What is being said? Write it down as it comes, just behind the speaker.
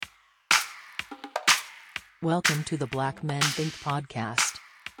Welcome to the Black Men Think podcast.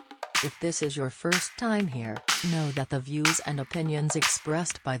 If this is your first time here, know that the views and opinions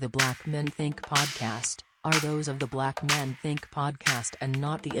expressed by the Black Men Think podcast are those of the Black Men Think podcast and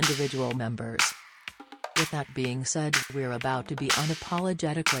not the individual members. With that being said, we're about to be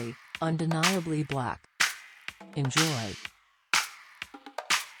unapologetically, undeniably black. Enjoy.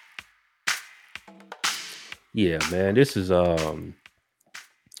 Yeah, man, this is why.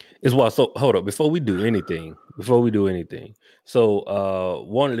 So hold up, before we do anything, so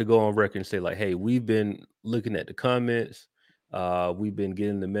wanted to go on record and say, like, hey, we've been looking at the comments, we've been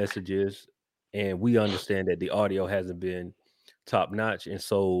getting the messages, and we understand that the audio hasn't been top notch, and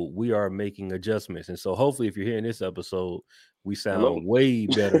so we are making adjustments. And so hopefully, if you're hearing this episode, we Hello. sound way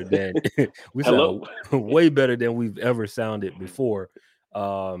better than we Hello. sound way better than we've ever sounded before.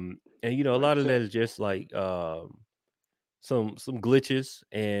 And a lot of that is just like some glitches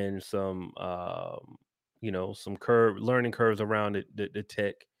and some some learning curves around the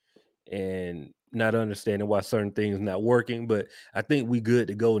tech, and not understanding why certain things not working. But I think we good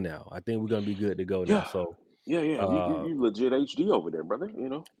to go now. I think we're gonna be good to go now. Yeah. So Yeah. You legit HD over there, brother.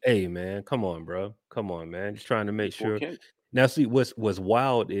 hey, man, come on, bro, come on, man, just trying to make sure. 4K. Now, see, what's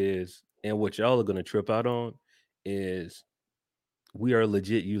wild is, and what y'all are gonna trip out on is, we are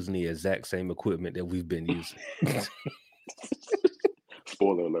legit using the exact same equipment that we've been using.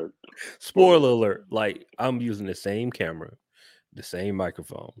 Spoiler alert. Spoiler alert. Like, I'm using the same camera, the same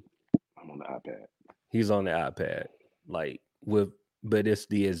microphone. I'm on the iPad. He's on the iPad. Like, but it's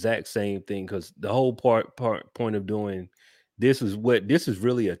the exact same thing, because the whole point of doing this is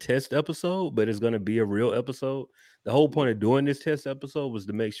really a test episode, but it's going to be a real episode. The whole point of doing this test episode was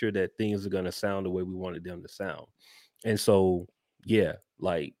to make sure that things are going to sound the way we wanted them to sound. And so, yeah,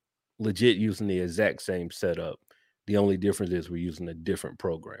 like, legit using the exact same setup. The only difference is we're using a different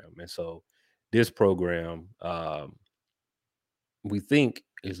program. And so this program, we think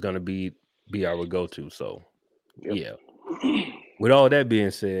is going to be our go-to. So, Yep. yeah. With all that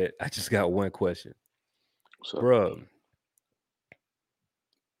being said, I just got one question. So, Bro,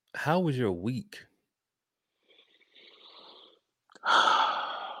 how was your week?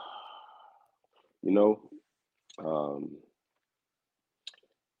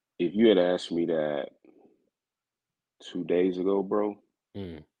 If you had asked me that 2 days ago, bro,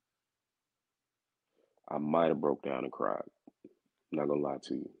 Mm, I might have broke down and cried. I'm not gonna lie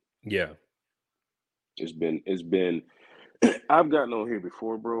to you. yeah. It's been I've gotten on here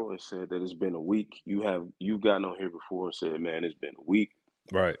before, bro, and said that it's been a week. You've gotten on here before and said, man, it's been a week.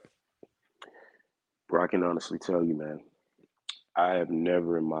 Right. Bro, I can honestly tell you, man, I have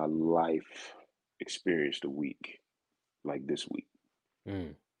never in my life experienced a week like this week.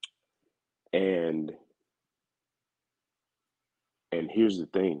 Mm, And here's the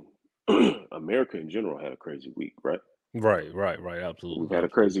thing. America in general had a crazy week, right? right. We've Absolutely. had a Absolutely.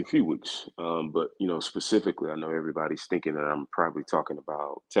 crazy few weeks. But specifically, I know everybody's thinking that I'm probably talking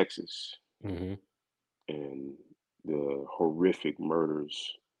about Texas Mm-hmm. and the horrific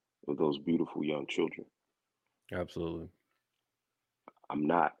murders of those beautiful young children. Absolutely. I'm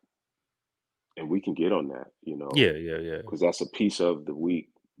not. And we can get on that, Yeah. because that's a piece of the week.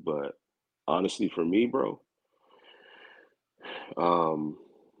 But honestly, for me, bro, um,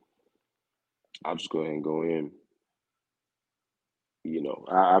 I'll just go ahead and go in.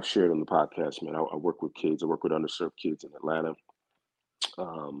 I've shared on the podcast, man. I work with kids. I work with underserved kids in Atlanta.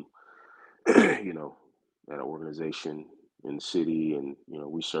 Um, you know, at an organization in the city, and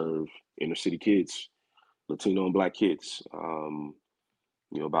we serve inner city kids, Latino and Black kids.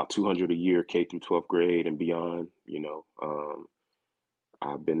 About 200 a year, K through 12th grade and beyond.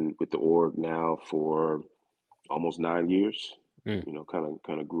 I've been with the org now for almost 9 years. Mm,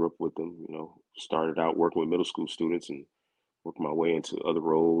 Kind of grew up with them. Started out working with middle school students and worked my way into other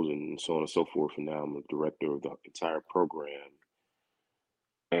roles and so on and so forth. And now I'm the director of the entire program.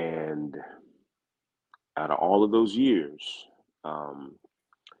 And out of all of those years, um,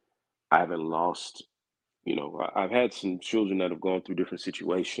 I haven't lost. I've had some children that have gone through different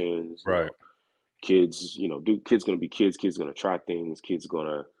situations. right. Kids. Kids gonna be kids. Kids gonna try things. Kids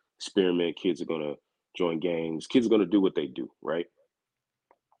gonna experiment. Kids are gonna join gangs. Kids are gonna do what they do, right?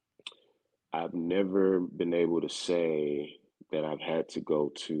 I've never been able to say that I've had to go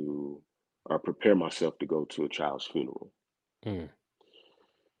to or prepare myself to go to a child's funeral. Mm,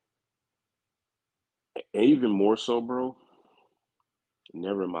 And even more so, bro,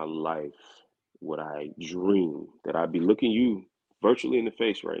 never in my life would I dream that I'd be looking you virtually in the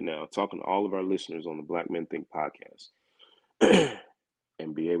face right now, talking to all of our listeners on the Black Men Think podcast,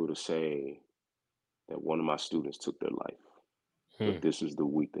 and be able to say that one of my students took their life. But mm. this is the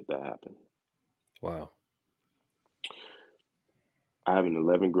week that happened. Wow. I have an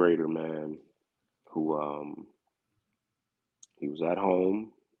 11th grader, man, who he was at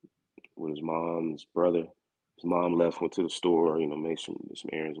home with his mom, his brother. His mom left, went to the store, made some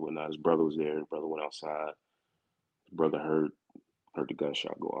errands and whatnot. His brother was there. His brother went outside. His brother heard the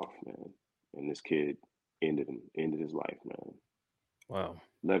gunshot go off, man, and this kid ended his life, man. Wow.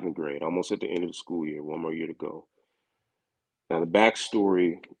 11th grade, almost at the end of the school year, one more year to go. Now the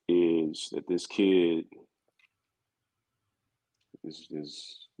backstory is that this kid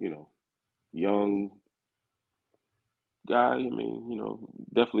is young guy. I mean,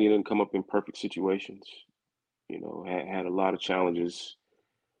 definitely didn't come up in perfect situations. Had a lot of challenges,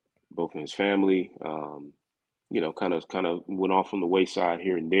 both in his family. Kind of went off on the wayside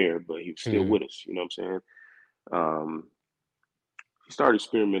here and there, but he was still Hmm. with us. You know what I'm saying? Um, he started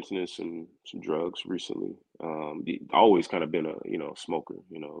experimenting in some drugs recently. He always kind of been a smoker,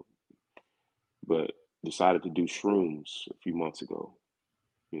 but decided to do shrooms a few months ago.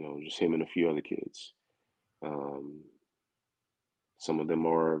 Just him and a few other kids. Um, some of them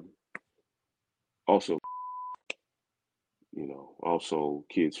are also also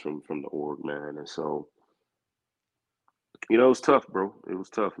kids from the org, man. And so it was tough, bro. It was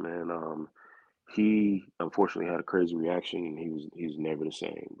tough, man. He unfortunately had a crazy reaction, and he's never the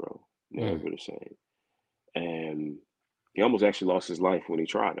same, bro. Mm. Never the same. And he almost actually lost his life when he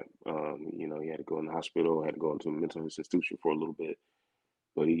tried it. He had to go in the hospital, had to go into a mental institution for a little bit,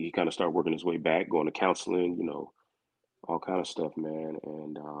 but he kind of started working his way back, going to counseling, all kind of stuff, man.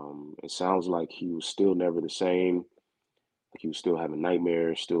 And it sounds like he was still never the same. Like he was still having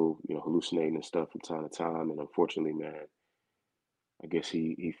nightmares, still hallucinating and stuff from time to time. And unfortunately, man, I guess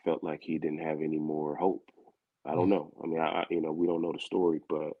he felt like he didn't have any more hope. I don't Mm. know. I mean, we don't know the story,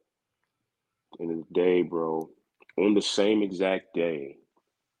 but in the day, bro, on the same exact day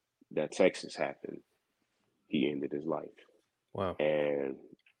that Texas happened, he ended his life. Wow. And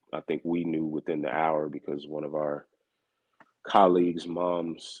I think we knew within the hour because one of our colleagues'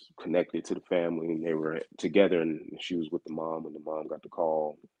 moms connected to the family and they were together and she was with the mom when the mom got the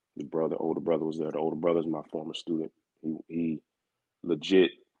call. Older brother was there. The older brother's my former student. He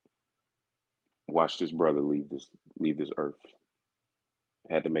legit watched his brother leave this earth.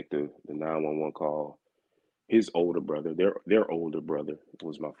 Had to make the 911 call. His older brother, their older brother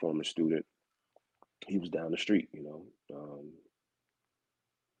was my former student. He was down the street,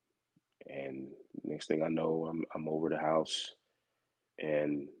 and next thing I know, I'm over the house.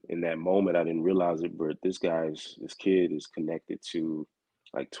 And in that moment, I didn't realize it, but this kid is connected to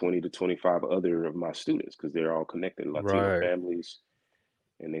like 20 to 25 other of my students because they're all connected Latino Right. families,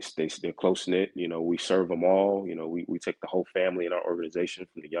 and they're close knit. We serve them all. We take the whole family in our organization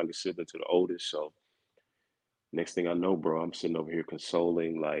from the youngest sibling to the oldest. So next thing I know, bro, I'm sitting over here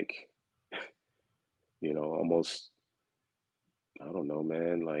consoling like almost, I don't know,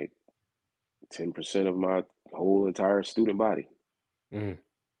 man, like 10% of my whole entire student body. Mm.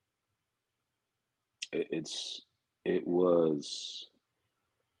 It, it's it was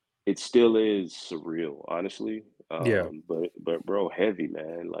it still is surreal, honestly. Yeah. But bro, heavy,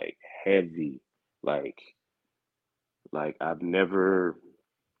 man, like heavy, like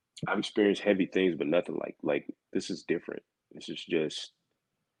I've experienced heavy things, but nothing like this is different. This is just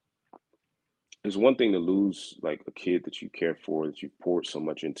it's one thing to lose like a kid that you care for, that you poured so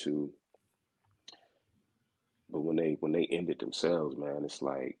much into, but when they end it themselves, man, it's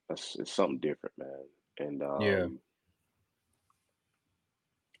like it's something different, man. And Yeah.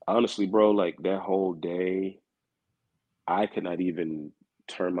 honestly, bro, like that whole day, I could not even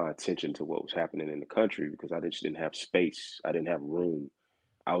turn my attention to what was happening in the country because I just didn't have space. I didn't have room.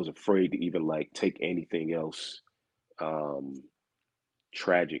 I was afraid to even like take anything else um,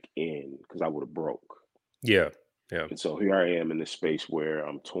 tragic in because I would have broke. Yeah. Yeah. And so here I am in this space where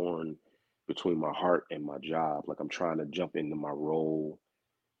I'm torn between my heart and my job. Like I'm trying to jump into my role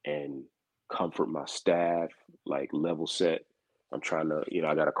and comfort my staff, like level set. I'm trying to,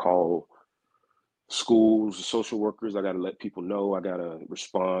 I got to call schools, social workers. I got to let people know. I got to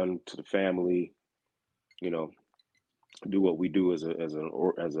respond to the family. You know, do what we do as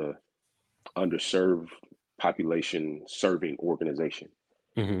a underserved population serving organization.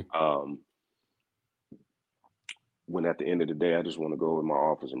 Hmm. Um, when at the end of the day, I just want to go in my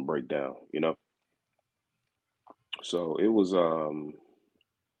office and break down. So it was,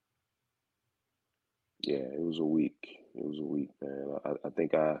 yeah, it was a week. It was a week, man. I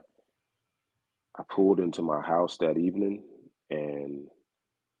think I pulled into my house that evening, and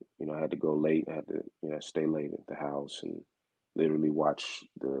I had to go late. I had to, stay late at the house and literally watch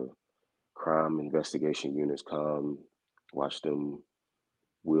the crime investigation units come, watch them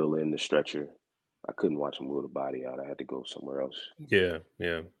wheel in the stretcher. I couldn't watch them wheel the body out. I had to go somewhere else. Yeah,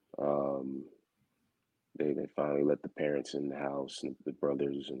 yeah, Um, they finally let the parents in the house and the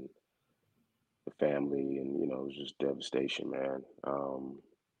brothers and the family, and it was just devastation, man.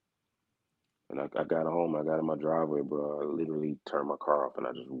 And I got home, I got in my driveway, bro. I literally turned my car off and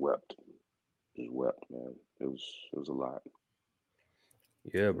I just wept, man. It was a lot.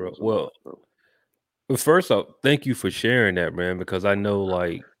 yeah, It bro. was a Well, lot, bro. first off, thank you for sharing that, man, because I know,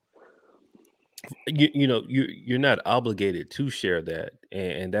 like, you're not obligated to share that,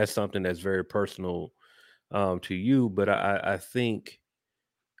 and that's something that's very personal to you. But I think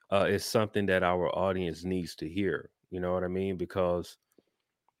it's something that our audience needs to hear. You know what I mean? Because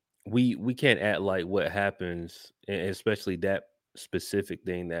we can't act like what happens, and especially that specific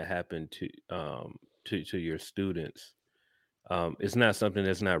thing that happened to your students. It's not something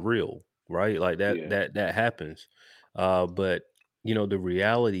that's not real, right? Like Yeah, that happens. But the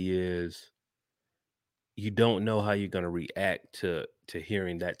reality is you don't know how you're going to react to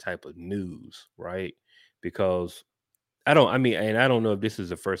hearing that type of news, right? Because I don't know if this is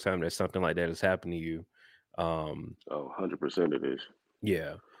the first time that something like that has happened to you. um 100% it is.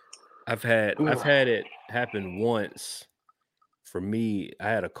 yeah, I've had it happen once. For me, I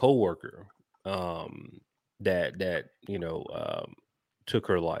had a coworker um that took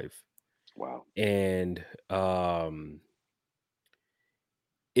her life. Wow. And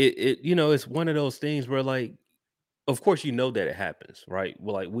it's one of those things where, like, of course that it happens, right?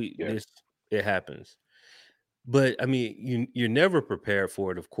 Well, like, we Yeah, this it happens. But I mean, you're never prepared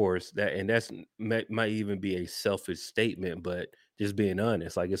for it, of course. Might even be a selfish statement, but just being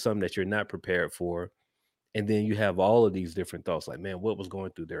honest, like, it's something that you're not prepared for. And then you have all of these different thoughts, like, man, what was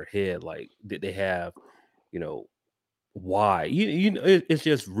going through their head? Like, did they have, you know, why? It's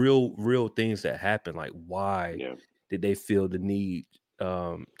just real things that happen. Like, why yeah. did they feel the need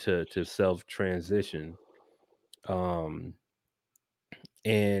to self transition? Um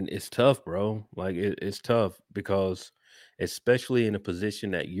and it's tough, bro. Like, it's tough because, especially in a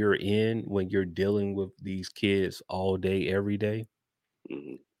position that you're in, when you're dealing with these kids all day, every day,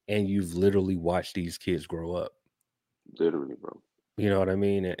 Hmm. and you've literally watched these kids grow up. Literally, bro. You know what I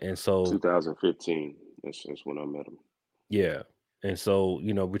mean? And so, 2015. That's when I met him. yeah. And so,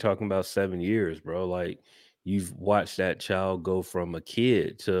 we're talking about 7 years, bro. Like, you've watched that child go from a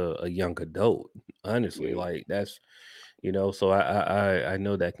kid to a young adult. Honestly, Yeah. like, so I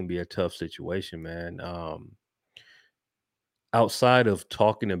know that can be a tough situation, man. Outside of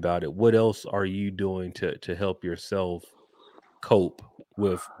talking about it, what else are you doing to help yourself cope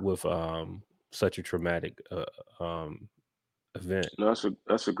with such a traumatic event? No,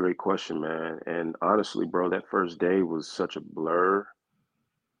 that's a great question, man. And honestly, bro, that first day was such a blur.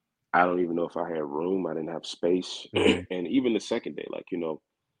 I don't even know if I had room. I didn't have space. Hmm. And even the second day, like,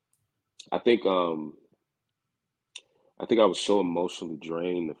 I think I think I was so emotionally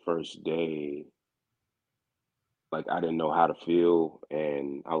drained the first day, like I didn't know how to feel,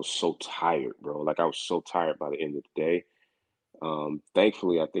 and I was so tired, bro. Like I was so tired by the end of the day.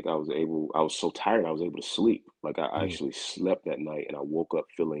 Thankfully, I think I was so tired, I was able to sleep. Like I actually slept that night and I woke up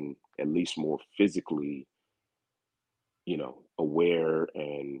feeling at least more physically, aware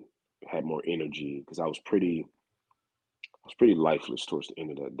and had more energy because I was pretty lifeless towards the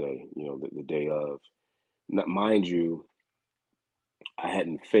end of that day, the day of. Not, mind you, I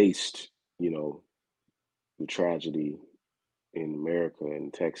hadn't faced, the tragedy in America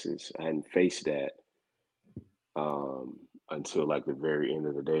and Texas. I hadn't faced that um, until like the very end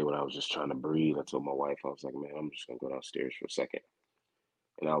of the day when I was just trying to breathe. I told my wife, I was like, man, I'm just gonna go downstairs for a second.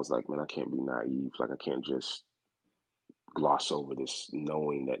 And I was like, man, I can't be naive. Like I can't just gloss over this,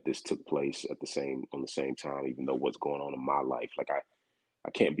 knowing that this took place on the same time, even though what's going on in my life. Like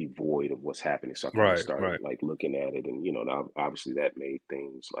I can't be void of what's happening. So I kind of Right, started right. like looking at it, and obviously that made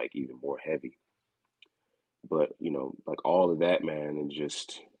things like even more heavy. But like all of that, man, and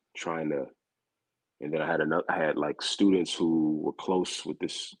just trying to. And then I had like students who were close with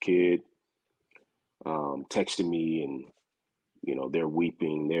this kid, texting me, and they're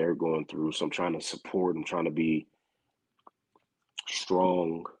weeping, they're going through. So I'm trying to support. I'm trying to be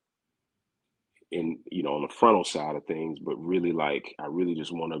strong in on the frontal side of things, but really like I really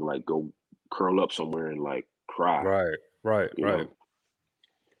just want to like go curl up somewhere and like cry, Right, right, you right. know.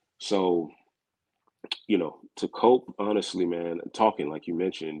 So to cope, honestly, man, talking like you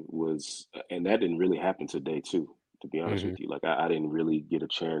mentioned was, and that didn't really happen today too. To be honest Hmm. with you, like I didn't really get a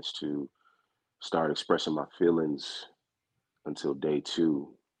chance to start expressing my feelings until day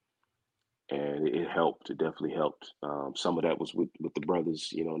two, and it helped. It definitely helped. Some of that was with the brothers,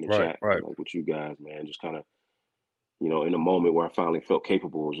 in the Right, chat, right. like with you guys, man, just kind of in a moment where I finally felt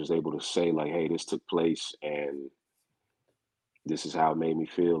capable, I was just able to say like, hey, this took place and this is how it made me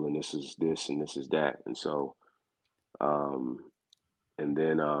feel, and this is this and this is that. And so um and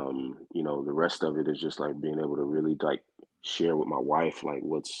then the rest of it is just like being able to really like share with my wife like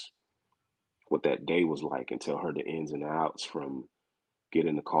what that day was like, and tell her the ins and outs, from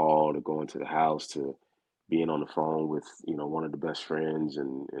getting the call to going to the house to being on the phone with one of the best friends,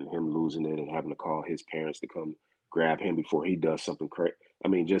 and him losing it and having to call his parents to come grab him before he does something crazy. I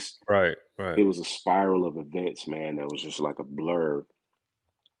mean, just Right, right. it was a spiral of events, man, that was just like a blur.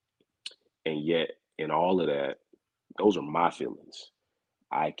 And yet in all of that, those are my feelings.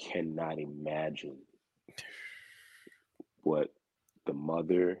 I cannot imagine what the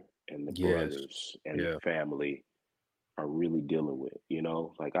mother and the Yes. brothers and the Yeah. family are really dealing with.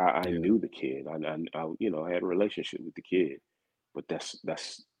 Like I Yeah. knew the kid. I had a relationship with the kid, but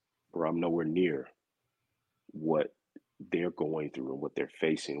that's where I'm nowhere near what they're going through and what they're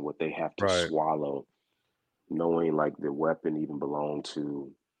facing, what they have to Right. swallow, knowing like the weapon even belonged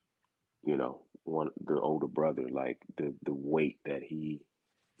to, one the older brother, like the weight that he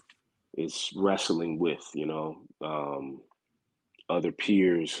is wrestling with, other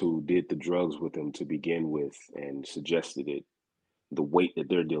peers who did the drugs with him to begin with and suggested it, the weight that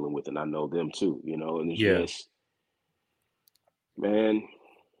they're dealing with, and I know them too, and it's Yeah. just, man,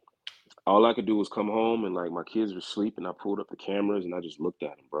 all I could do was come home and like my kids were asleep, and I pulled up the cameras and I just looked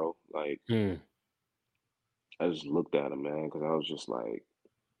at them, bro. Like Mm, I just looked at them, man, because I was just like,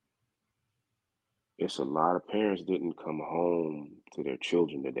 it's a lot of parents didn't come home to their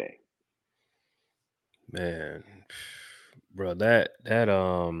children today. man. Bro, that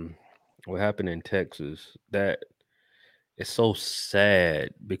what happened in Texas, that is so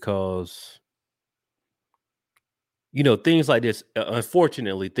sad because things like this,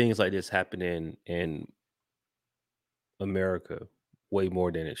 unfortunately, things like this happen in America way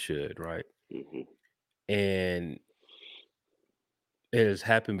more than it should, right? Hmm. And it has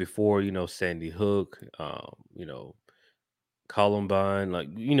happened before, Sandy Hook, Columbine, like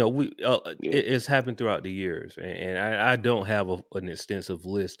we Yeah, it's happened throughout the years, and I don't have an extensive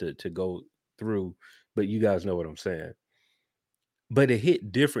list to go through, but you guys know what I'm saying. But it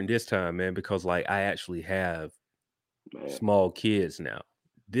hit different this time, man, because like I actually have man, small kids now.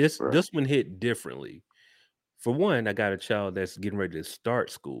 This bro, this one hit differently. For one, I got a child that's getting ready to start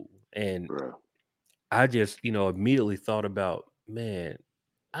school, and bro. I just immediately thought about, man,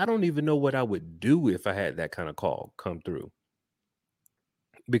 I don't even know what I would do if I had that kind of call come through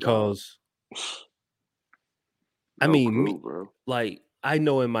Dog, because I no mean, clue, bro. like, I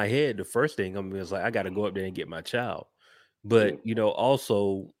know in my head, the first thing I'm is like, I gotta go up there and get my child. Yeah, But,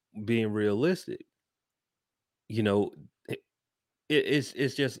 also being realistic, you know, it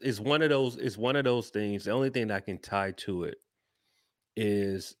it's just it's one of those things. The only thing I can tie to it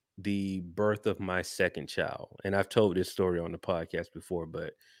is the birth of my second child. And I've told this story on the podcast before,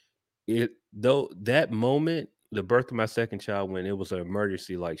 but that moment, the birth of my second child, when it was an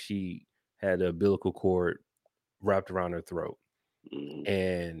emergency, like she had the umbilical cord wrapped around her throat. hmm,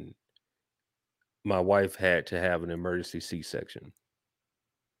 And my wife had to have an emergency C-section.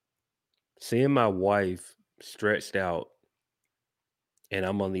 Seeing my wife stretched out and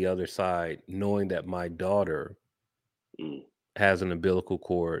I'm on the other side, knowing that my daughter mm. has an umbilical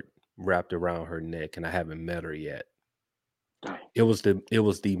cord wrapped around her neck and I haven't met her yet. Dang. It was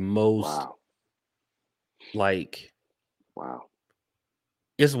the most Wow, like wow.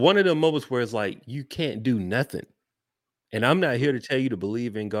 it's one of the moments where it's like you can't do nothing. And I'm not here Mm. to tell you to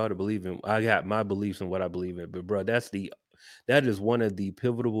believe in God or believe in I got my beliefs and what I believe in. But bro, that is one of the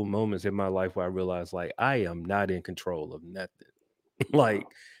pivotal moments in my life where I realized like I am not in control of nothing. Wow. Like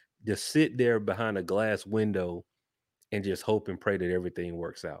just sit there behind a glass window and just hope and pray that everything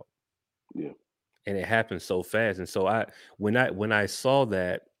works out. Yeah, And it happens so fast. And so when I saw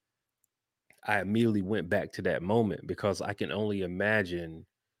that, I immediately went back to that moment because I can only imagine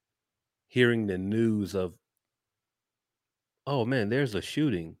hearing the news of, oh man, there's a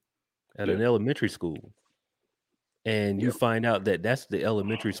shooting at yeah, an elementary school. And you yeah. find out that that's the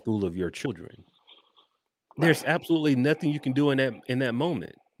elementary school of your children. There's Man, absolutely nothing you can do in that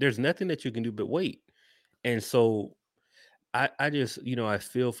moment. There's nothing that you can do but wait. And so I just, I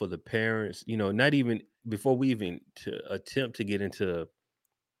feel for the parents, not even before we even to attempt to get into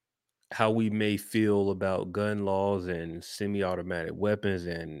how we may feel about gun laws and semi-automatic weapons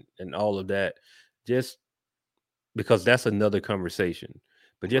and all of that, just because that's another conversation.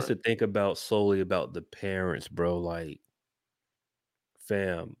 But just right. to think about solely about the parents, bro, like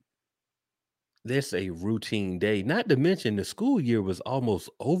fam, this a routine day. Not to mention the school year was almost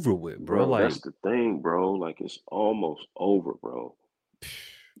over with, bro. Bro, that's Like, the thing, bro. Like it's almost over, bro.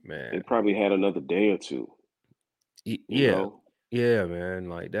 They man, probably had another day or two, you yeah, know? yeah, man.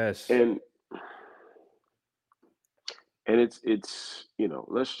 Like that's And it's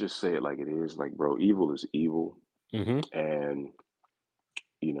let's just say it like it is. Like, bro, evil is evil, hmm and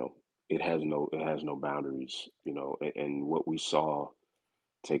you know, it has no boundaries, and what we saw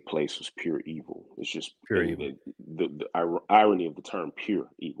take place was pure evil. It's just pure and evil. the irony of the term pure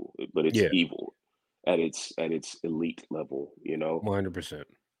evil, but it's Yeah, evil at its elite level, 100%.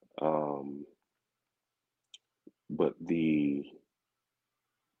 Um, but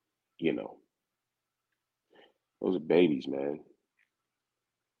you know, those are babies, man.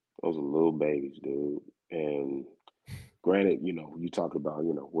 Those are little babies, dude. And granted, you talk about,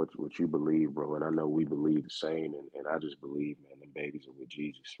 what you believe, bro, and I know we believe the same, and I just believe, man, the babies are with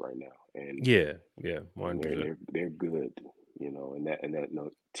Jesus right now, and Yeah, yeah, they're 100%. they're they're good, and that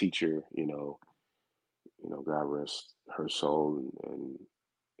no teacher, God rest her soul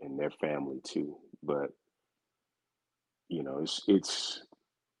and their family too. But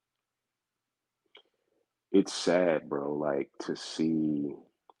it's sad, bro, like to see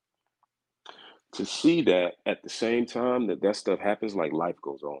that at the same time that stuff happens, like life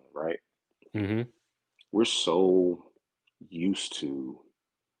goes on, right? hmm We're so used to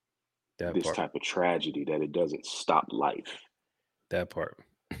That this part. type of tragedy that it doesn't stop life. That part.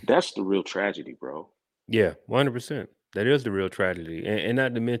 That's the real tragedy, bro. Yeah, 100%. That is the real tragedy. And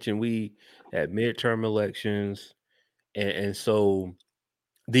not to mention we had midterm elections and so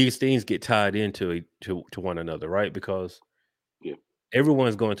these things get tied into to one another, right? Because Yeah.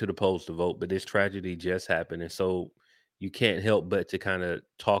 everyone's going to the polls to vote, but this tragedy just happened. And so you can't help but to kind of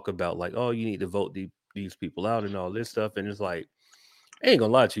talk about like, oh, you need to vote these people out and all this stuff. And it's like, I ain't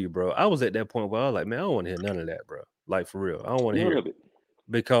gonna lie to you, bro. I was at that point where I was like, man, I don't want to hear none of that, bro. Like for real. I don't want to None hear it of it.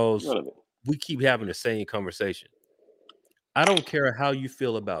 because None of it. we keep having the same conversation. I don't care how you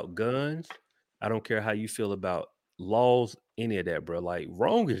feel about guns. I don't care how you feel about laws, any of that, bro. Like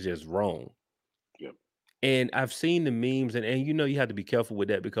wrong is just wrong. Yeah. And I've seen the memes, and you have to be careful with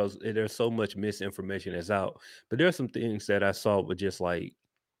that because there's so much misinformation that's out. But there's some things that I saw with just like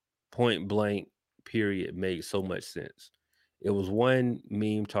point blank, period, made so much sense. It was one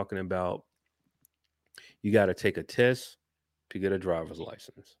meme talking about you got to take a test to get a driver's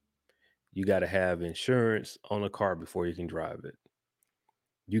license. You got to have insurance on a car before you can drive it.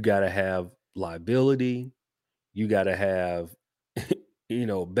 You got to have liability. You got to have,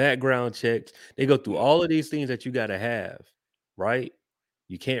 background checks. They go through Yeah. all of these things that you got to have, right?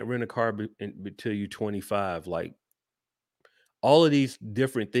 You can't rent a car until you're 25. Like all of these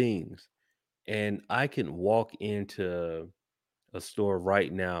different things. And I can walk into a store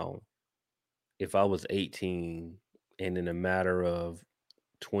right now if I was 18 and in a matter of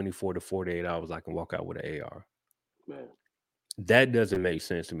 24 to 48 hours, I can walk out with an AR. Man. That doesn't make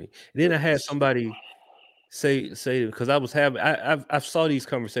sense to me. Then I had That's somebody say because I was having I've saw these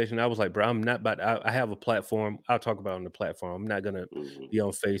conversations. I was like, bro, I'm not about. I have a platform. I'll talk about it on the platform. I'm not gonna hmm be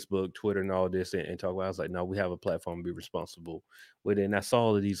on Facebook, Twitter, and all this and talk about. I was like, no, we have a platform. Be responsible with it. And I saw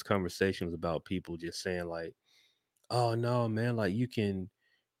all of these conversations about people just saying like, oh no, man, like you can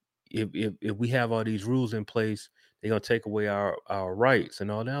if we have all these rules in place, they're gonna take away our rights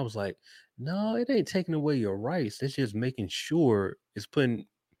and all that. I was like, no, it ain't taking away your rights. It's just making sure it's putting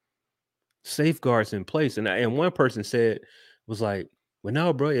safeguards in place. And one person said was like, well,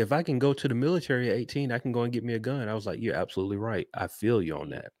 no, bro, if I can go to the military at 18, I can go and get me a gun. I was like, you're absolutely right. I feel you on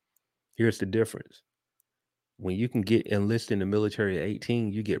that. Here's the difference. When you can get enlisted in the military at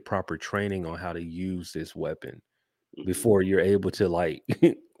 18, you get proper training on how to use this weapon hmm before you're able to like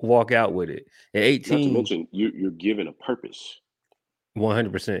walk out with it. At Not to 18, mention you're given a purpose.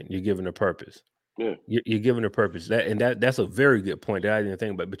 100%, you're given a purpose. Yeah. You're given a purpose. That's a very good point that I didn't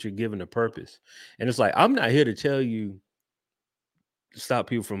think about, but you're given a purpose. And it's like, I'm not here to tell you stop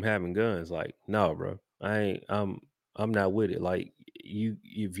people from having guns. Like, no, bro. I ain't I'm not with it. Like you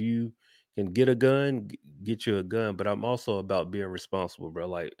if you can get a gun, get you a gun. But I'm also about being responsible, bro.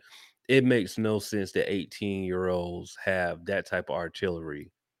 Like it makes no sense that 18-year-olds have that type of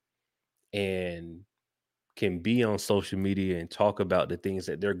artillery and can be on social media and talk about the things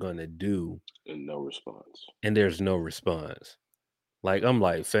that they're gonna do And no response. and there's no response. Like I'm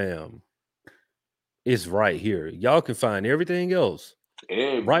like, fam, it's right here. Y'all can find everything else.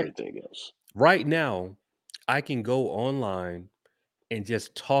 Right Everything else. right now, I can go online and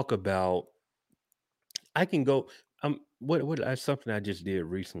just talk about I can go what I something I just did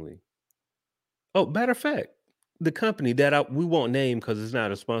recently. Oh, matter of fact, the company that we won't name because it's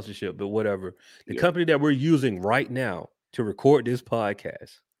not a sponsorship, but whatever. The Yeah. company that we're using right now to record this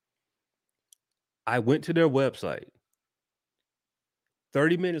podcast, I went to their website.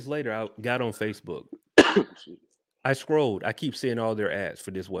 30 minutes later, I got on Facebook. I scrolled. I keep seeing all their ads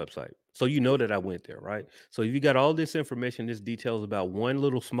for this website. So you know that I went there, right? So if you got all this information, this details about one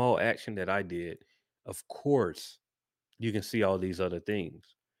little small action that I did, of course, you can see all these other things,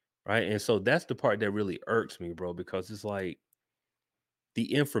 right? And so that's the part that really irks me, bro, because it's like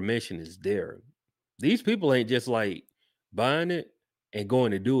the information is there. These people ain't just like buying it and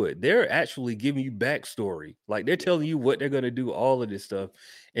going to do it. They're actually giving you backstory. Like they're telling you what they're gonna do, all of this stuff.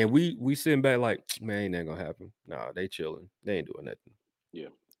 And we sitting back like, man, ain't that gonna happen. Nah, they chilling. They ain't doing nothing. Yeah.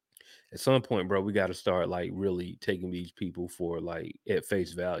 At some point, bro, we gotta start like really taking these people for like at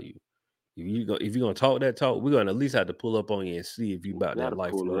face value. If you're gonna talk that talk, we're gonna at least have to pull up on you and see if you about that Gotta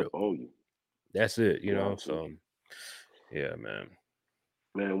life for pull real. up on you. That's it, you know. Got to. So yeah, man.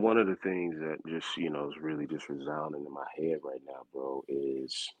 Man, one of the things that just, is really just resounding in my head right now, bro,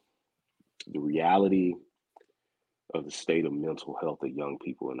 is the reality of the state of mental health of young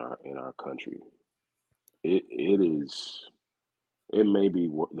people in our country. It may be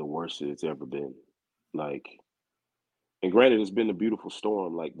the worst it's ever been. Like, and granted, it's been a beautiful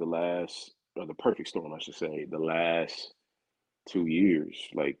storm, like the perfect storm, I should say, the last 2 years,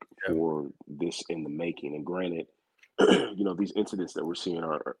 like Yeah. for this in the making. And granted, these incidents that we're seeing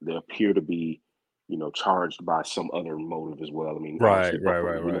they appear to be, charged by some other motive as well. I mean, Right, obviously right,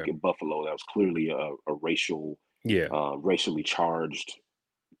 Buffalo. right, We right. look at Buffalo, that was clearly a Yeah. racially charged,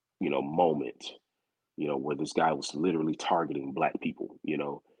 moment. Where this guy was literally targeting black people.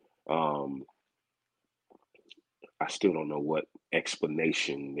 Um, I still don't know what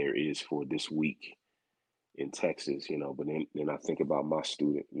explanation there is for this week in Texas. But then I think about my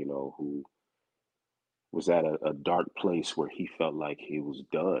student, who was at a dark place where he felt like he was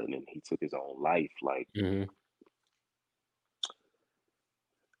done and he took his own life. Like, Hmm.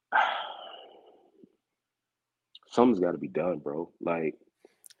 something's got to be done, bro.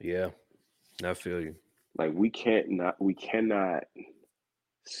 Yeah. I feel you. We cannot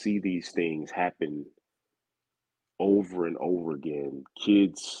see these things happen over and over again.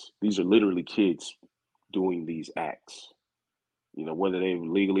 These are literally kids doing these acts. Whether they're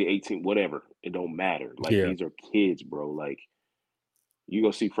legally 18, whatever, it don't matter. Like, Yeah. these are kids, bro. Like, you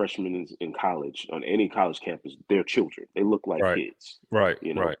go see freshmen in college on any college campus, they're children. They look like Right. kids. Right.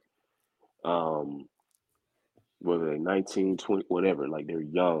 You Right. know, whether they're 19, 20, whatever, like they're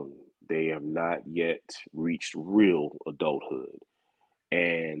young. They have not yet reached real adulthood.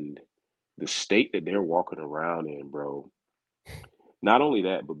 And the state that they're walking around in, bro, not only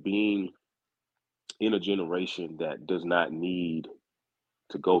that, but being in a generation that does not need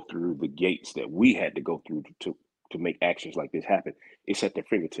to go through the gates that we had to go through to make actions like this happen. It's at their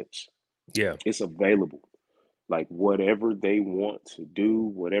fingertips. Yeah. It's available. Like, whatever they want to do,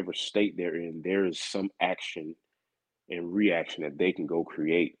 whatever state they're in, there is some action and reaction that they can go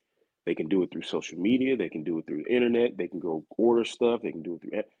create. They can do it through social media. They can do it through the internet. They can go order stuff. They can do it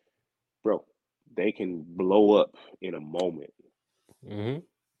through, bro. They can blow up in a moment Hmm.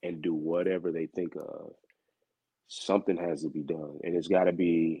 and do whatever they think of. Something has to be done, and it's got to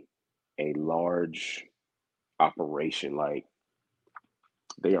be a large operation. Like,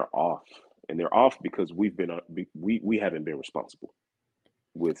 they are off, and they're off because we haven't been responsible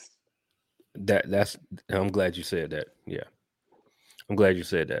with. That's I'm glad you said that. Yeah. I'm glad you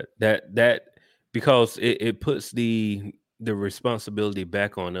said that. That because it puts the responsibility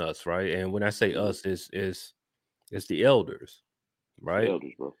back on us, right? And when I say Mhm. us, it's the elders, It's the right?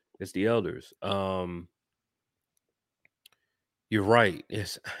 elders, bro. It's the elders. You're right.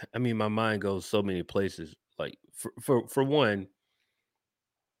 It's I mean, my mind goes so many places. Like for one,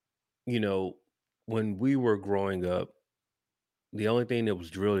 you know, when we were growing up, the only thing that was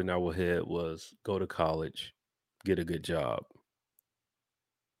drilled in our head was go to college, get a good job,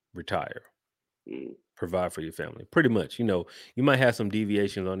 retire, Mm. provide for your family. Pretty much, you might have some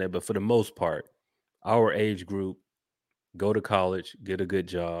deviations on that, but for the most part, our age group, go to college, get a good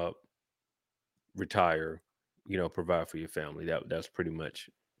job, retire, provide for your family. That's pretty much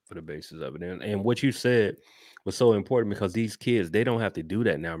for the basis of it. And what you said was so important because these kids, they don't have to do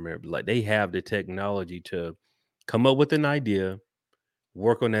that now. Remember, like they have the technology to come up with an idea,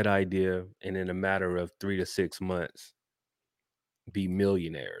 work on that idea, and in a matter of 3 to 6 months, be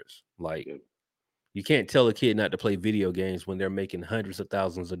millionaires. Like Yeah. you can't tell a kid not to play video games when they're making hundreds of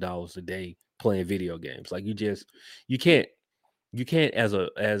thousands of dollars a day playing video games. Like you can't as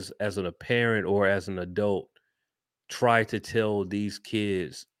a parent or as an adult try to tell these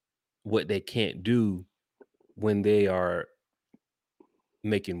kids what they can't do when they are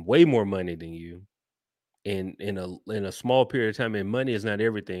making way more money than you in a small period of time. And money is not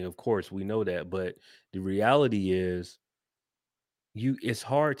everything, of course, we know that, but the reality is it's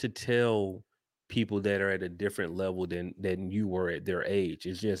hard to tell people that are at a different level than you were at their age.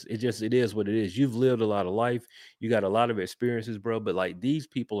 It is what it is. You've lived a lot of life, you got a lot of experiences, bro, but like these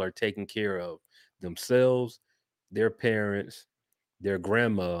people are taking care of themselves, their parents, their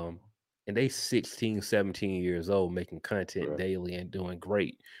grandma, and they 16, 17 years old making content Right. daily and doing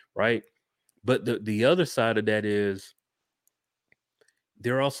great, right? But the other side of that is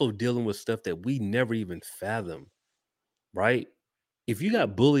they're also dealing with stuff that we never even fathom, right? If you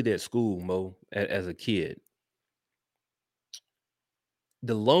got bullied at school, Mo, as a kid,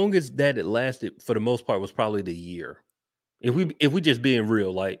 the longest that it lasted for the most part was probably the year. If we just being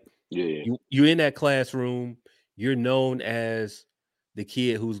real, like Yeah, yeah. you're in that classroom, you're known as the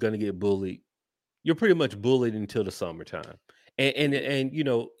kid who's gonna get bullied. You're pretty much bullied until the summertime. And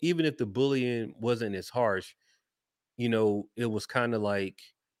even if the bullying wasn't as harsh, it was kind of like,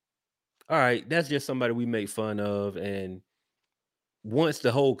 all right, that's just somebody we make fun of. And once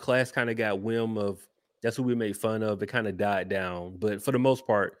the whole class kind of got whim of that's who we made fun of, it kind of died down. But for the most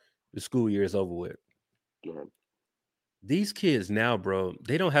part, the school year is over with. Right. These kids now, bro,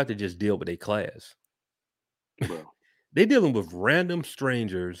 they don't have to just deal with their class. Bro, They dealing with random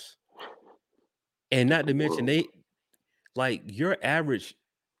strangers, and in not the to mention world. like your average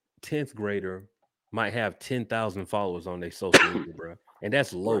 10th grader might have 10,000 followers on their social media, bro. And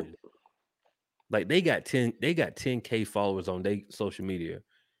that's Right. low. Like they got 10K followers on their social media.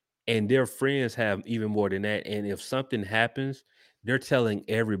 And their friends have even more than that. And if something happens, they're telling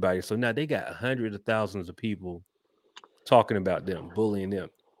everybody. So now they got hundreds of thousands of people talking about them, bullying them.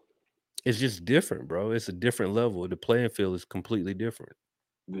 It's just different, bro. It's a different level. The playing field is completely different.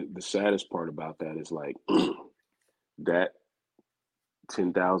 The saddest part about that is like that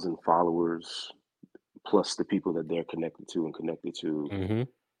 10,000 followers plus the people that they're connected to and connected to, Hmm.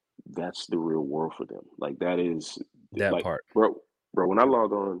 that's the real world for them. Like that is That like, part. bro, when I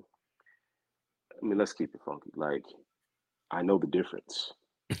log on, I mean, let's keep it funky. Like I know the difference.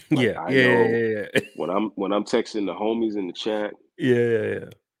 Like Yeah. I Yeah. Yeah. know Yeah. Yeah. when I'm texting the homies in the chat Yeah. Yeah. Yeah.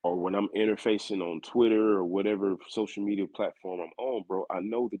 or when I'm interfacing on Twitter or whatever social media platform I'm on, bro, I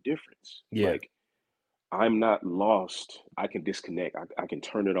know the difference. Yeah. Like I'm not lost. I can disconnect. I can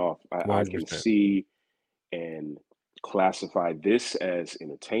turn it off. I can 100%. see and classify this as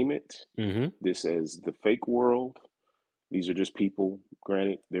entertainment, Hmm. this as the fake world. These are just people.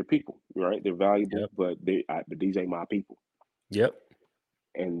 Granted, they're people, right? They're valuable, Yep. but but these ain't my people. Yep.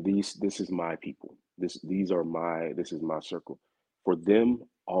 And this is my people. This is my circle. For them,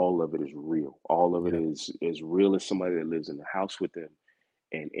 all of it is real. All of it Yep. is as real as somebody that lives in the house with them.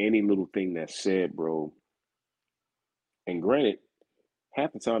 And any little thing that's said, bro. And granted,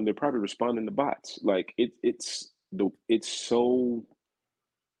 half the time they're probably responding to bots. Like it's so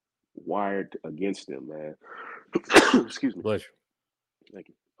wired against them, man. Excuse me. Bless Thank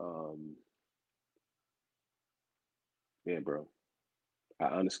you. Yeah, bro. I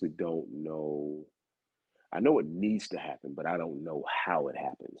honestly don't know. I know it needs to happen, but I don't know how it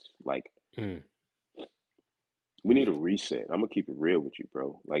happens. Like you. we need a reset. I'm gonna keep it real with you,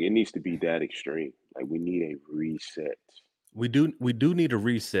 bro. Like it needs to be that extreme. Like we need a reset. We do need a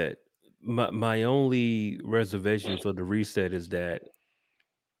reset. My only reservation for the reset is that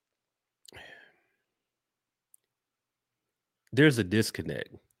there's a disconnect,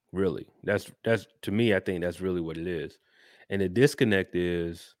 really. That's to me, I think that's really what it is. And the disconnect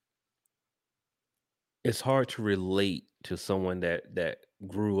is it's hard to relate to someone that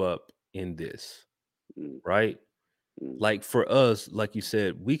grew up in this, Mm, right? mm, Like for us, like you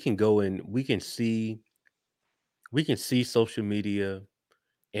said, we can go and we can see social media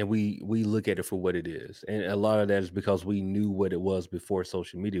and we look at it for what it is. And a lot of that is because we knew what it was before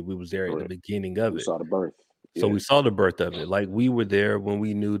social media. We was there at the correct. beginning of We it. saw the birth. So Yeah. we saw the birth of it. Like we were there when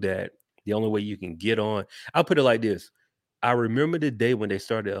we knew that the only way you can get on. I'll put it like this. I remember the day when they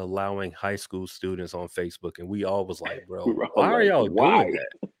started allowing high school students on Facebook, and we all was like, We bro, were all why are like, y'all doing why?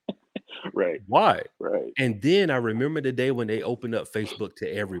 that? Right. Why? Right. And then I remember the day when they opened up Facebook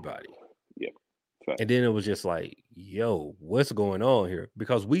to everybody. Yeah. And Facts. then it was just like, yo, what's going on here?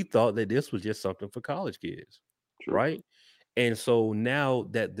 Because we thought that this was just something for college kids, True. right? And so now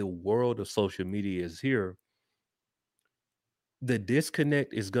that the world of social media is here, the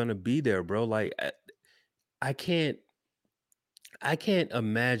disconnect is gonna be there, bro. Like I can't I can't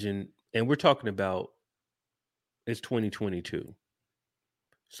imagine, and we're talking about it's 2022.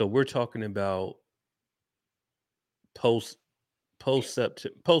 So we're talking about post post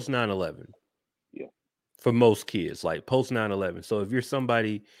 9/11. Yeah. for most kids, like post 9/11. So if you're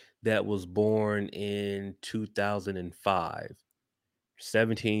somebody that was born in 2005,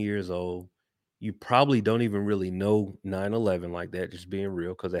 17 years old, you probably don't even really know 9/11 like that, just being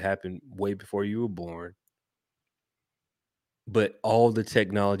real, because it happened way before you were born. But all the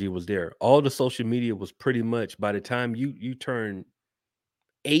technology was there. All the social media was pretty much, by the time you turn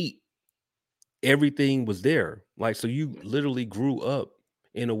 8, everything was there. Like, so you literally grew up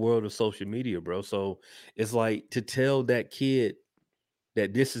in a world of social media, bro. So it's like, to tell that kid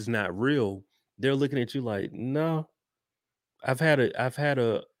that this is not real, they're looking at you like, no, I've had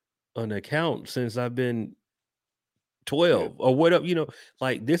a an account since I've been Yeah, 12 or whatever,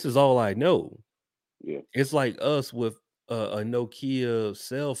 like, this is all I know. yeah, It's like us with a Nokia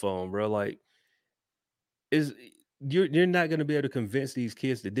cell phone, bro. Like, is you're not gonna be able to convince these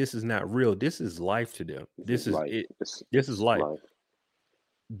kids that this is not real. This is life to them. this This is is life. it. This is It's life. life.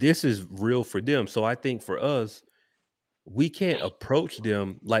 This is real for them. So I think for us, we can't approach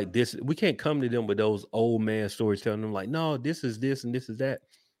them like this. We can't come to them with those old man stories telling them like, no, this is this and this is that.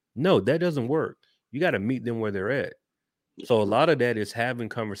 No, that doesn't work. You got to meet them where they're at. It's So a true. lot of that is having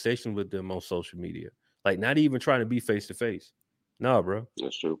conversations with them on social media. Like, not even trying to be face to face. No, bro.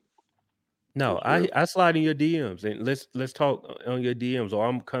 That's true. No, That's I real. I slide in your DMs and let's talk on your DMs, or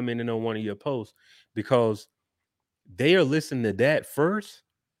I'm coming in on one of your posts, because they are listening to that first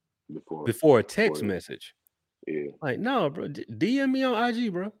Before, before a text before, message. yeah, Like, no, bro, DM me on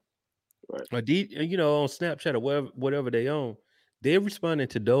IG, bro, right. or on Snapchat or whatever they own. They're responding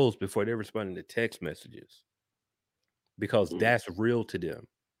to those before they're responding to text messages, because Mm. that's real to them.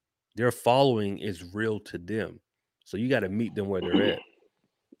 Their following is real to them. So you got to meet them where they're at.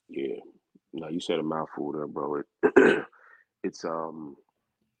 Yeah. No, you said a mouthful there, bro. It's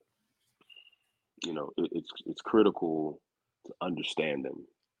it's critical to understand them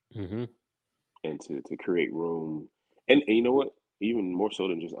Hmm. and to create room, and you know what? Even more so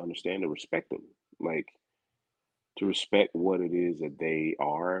than just understand, to respect them. Like, to respect what it is that they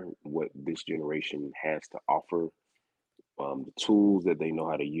are, what this generation has to offer, the tools that they know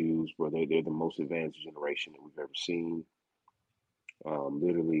how to use, bro. They're the most advanced generation that we've ever seen.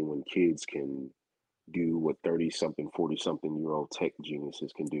 Literally, when kids can do what 30 something, 40 something year old tech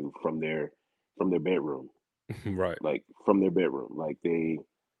geniuses can do from their bedroom, Right. like from their bedroom, like they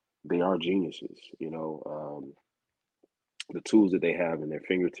are geniuses. The tools that they have in their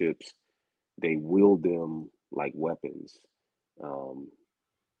fingertips, they wield them like weapons. Um,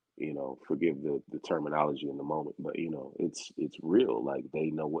 Forgive the terminology in the moment, but it's real. Like, they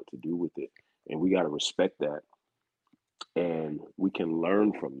know what to do with it, and we got to respect that, and we can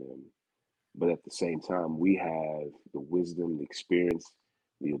learn from them. But at the same time, we have the wisdom, the experience,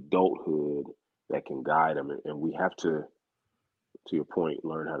 the adulthood that can guide them, and we have to your point,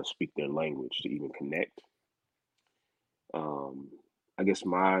 learn how to speak their language to even connect. Um, I guess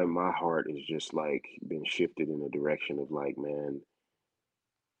my heart is just like been shifted in the direction of, like, man,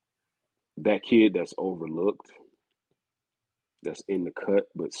 that kid that's overlooked, that's in the cut,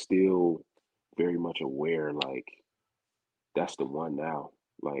 but still very much aware, like, that's the one now.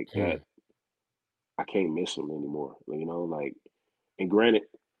 Like, that, Hmm. I can't miss him anymore. Like, and granted,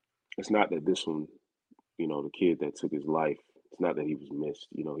 it's not that this one, the kid that took his life, it's not that he was missed.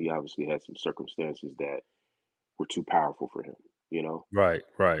 He obviously had some circumstances that were too powerful for him, you know. Right.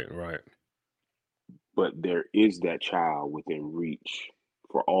 Right. Right. But there is that child within reach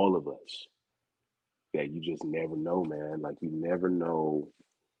for all of us that you just never know, man. Like, you never know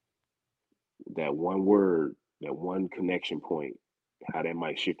that one word, that one connection point, how that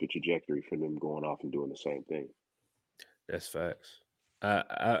might shift the trajectory for them going off and doing the same thing. That's facts.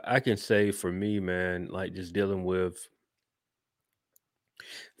 I can say for me, man, like, just dealing with,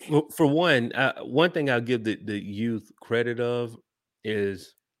 for one, one thing I'll give the youth credit of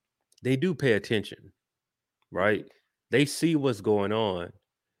is they do pay attention, Hmm. right? They see what's going on,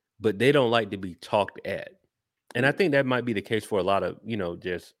 but they don't like to be talked at. And I Yeah. think that might be the case for a lot of,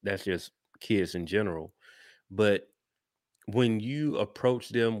 just that's just kids in general. But when you approach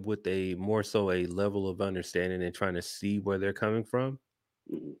them with a more so a level of understanding and trying to see where they're coming from,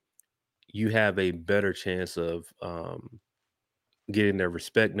 Hmm. you have a better chance of getting their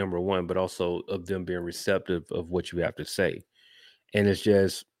respect, number one, but also of them being receptive of what you have to say. And it's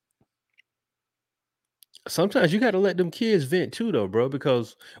just, sometimes you got to let them kids vent too, though, bro.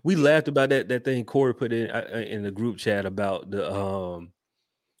 Because we laughed about that thing Corey put in the group chat about the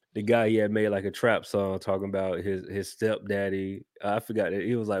guy he had made like a trap song talking about his stepdaddy. I forgot that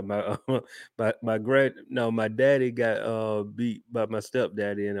he was like, my daddy got beat by my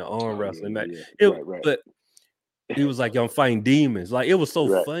stepdaddy in an arm Oh, yeah, wrestling match. yeah, yeah. It Right, right. But he was like, I'm fighting demons. Like, it was so Right.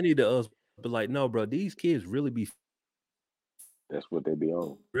 funny to us but like, no, bro, these kids That's what they be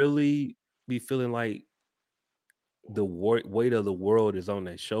on. really be feeling like the weight of the world is on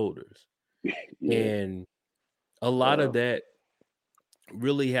their shoulders. Yeah. And a lot of Um, that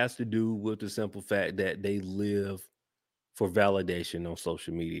really has to do with the simple fact that they live for validation on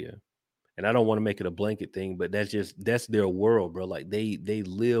social media. And I don't want to make it a blanket thing, but that's their world, bro. Like they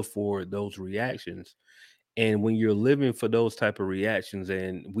live for those reactions. And when you're living for those type of reactions,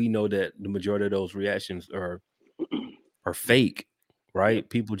 and we know that the majority of those reactions are fake, yep. right?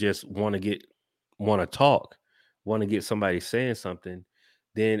 People just want to talk, want to get somebody saying something,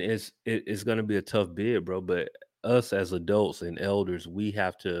 then it's going to be a tough bid, bro. But us as adults and elders, we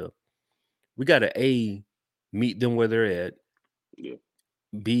got to meet them where they're at, Yeah.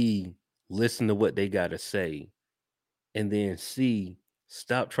 b listen to what they got to say, and then c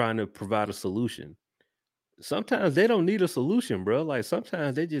stop trying to provide a solution. Sometimes they don't need a solution, bro. Like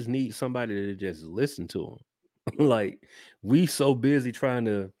sometimes they just need somebody to just listen to them. Right. Like we so busy trying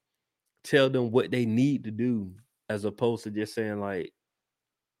to tell them what they need to do, as opposed to just saying like,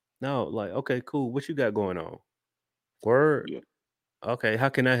 no, like, okay, cool. What you got going on? Word. Yeah. Okay, how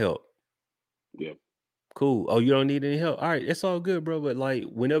can I help? Yeah. Cool. Oh, you don't need any help. All right, it's all good, bro. But like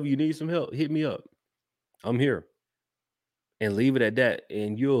whenever you need some help, hit me up. I'm here. And leave it at that.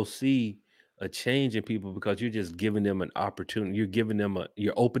 And you'll see a change in people because you're just giving them an opportunity.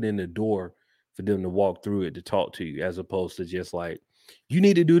 You're opening the door for them to walk through it to talk to you, as opposed to just like, you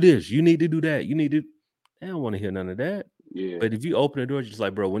need to do this, you need to do that, you need to. They don't want to hear none of that. Yeah. But if you open the door, just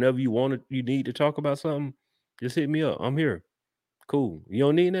like, bro, whenever you need to talk about something, just hit me up. I'm here. Cool. You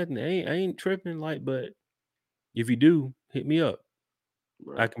don't need nothing. I ain't tripping. Like, but if you do, hit me up.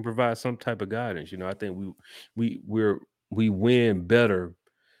 I Right. can provide some type of guidance. I think we win better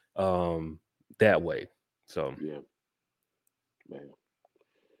um that way. So Yeah. Man.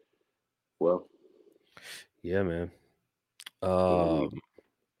 Well, yeah, man. been a week. Um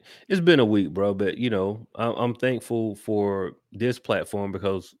it's been a week, bro, but I'm thankful for this platform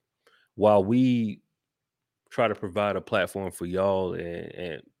because while we try to provide a platform for y'all,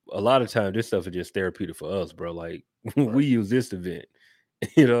 and a lot of times this stuff is just therapeutic for us, bro. Like Right. we use this event.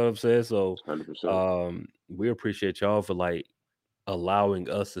 You know what I'm saying? So 100%. we appreciate y'all for like allowing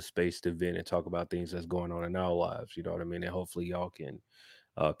us the space to vent and talk about things that's going on in our lives. You know what I mean? And hopefully y'all can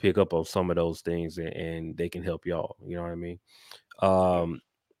pick up on some of those things, and they can help y'all. You know what I mean? Facts. Um,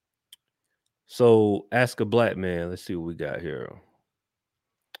 so ask a black man. Let's see what we got here.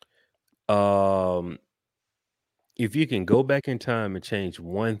 Um, if you can go back in time and change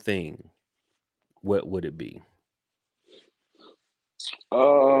one thing, what would it be?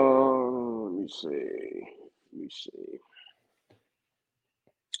 Let me see. Let me see.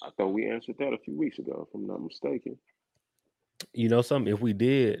 I thought we answered that a few weeks ago, if I'm not mistaken. You know something? If we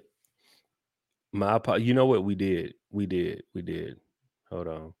did, you know what we did? We did. Hold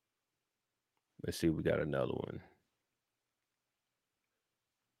on. Let's see. We got another one.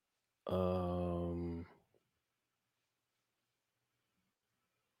 Um.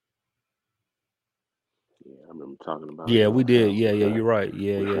 Yeah, I remember talking about Yeah, we did. how Yeah, yeah. You're right.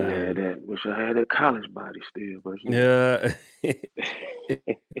 Yeah, wish yeah, I yeah. had that. Wish I had that college body still, but Yeah.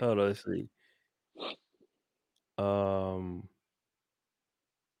 Hold on. Let's see. Um.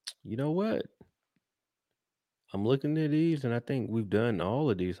 You know what? I'm looking at these, and I think we've done all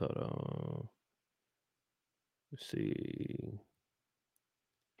of these. Hold on. Let's see.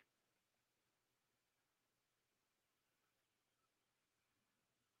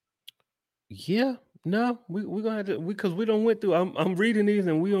 Yeah. No, we're gonna have to, because we don't went through. I'm reading these,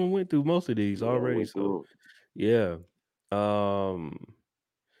 and we don't went through most of these yeah, I already. went So through 'em. yeah. Um.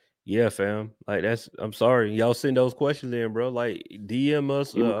 Yeah, fam. Like that's. I'm sorry, y'all send those questions in, bro. Like DM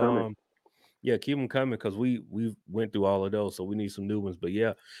us. Keep them coming. Yeah, keep them coming because we went through all of those, so we need some new ones. But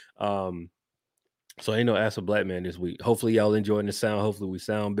yeah. Um. So ain't no Ask a Black Man this week. Hopefully y'all enjoying the sound. Hopefully we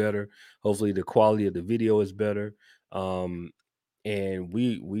sound better. Hopefully the quality of the video is better. Um, and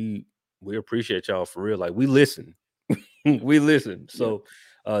we appreciate y'all for real. Like we listen. We listen. Yeah, So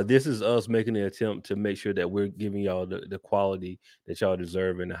this is us making an attempt to make sure that we're giving y'all the quality that y'all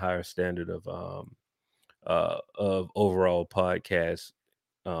deserve and the higher standard of overall podcast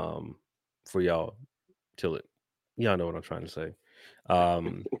for y'all till it. Y'all know what I'm trying to say.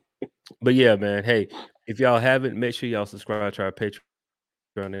 Um but yeah, man. Hey, if y'all haven't, make sure y'all subscribe to our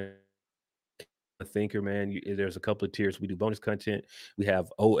Patreon. Thinker, man. There's a couple of tiers. We do bonus content. We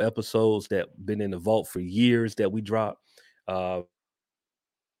have old episodes that been in the vault for years that we drop. Uh,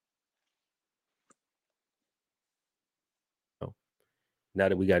 now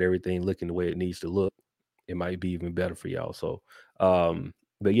that we got everything looking the way it needs to look, it might be even better for y'all. So,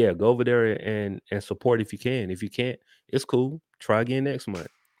 But yeah, go over there and support if you can. If you can't, it's cool. Try again next month.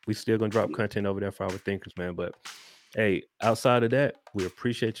 We still gonna drop Yeah. content over there for our thinkers, man. But hey, outside of that, we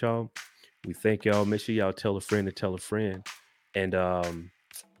appreciate y'all. We thank y'all. Make sure y'all tell a friend to tell a friend. And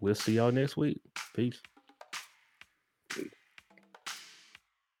we'll see y'all next week. Peace.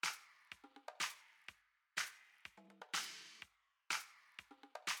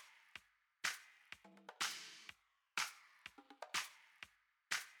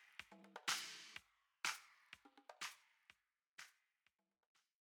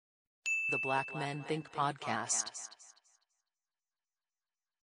 The Black Men Think Podcast.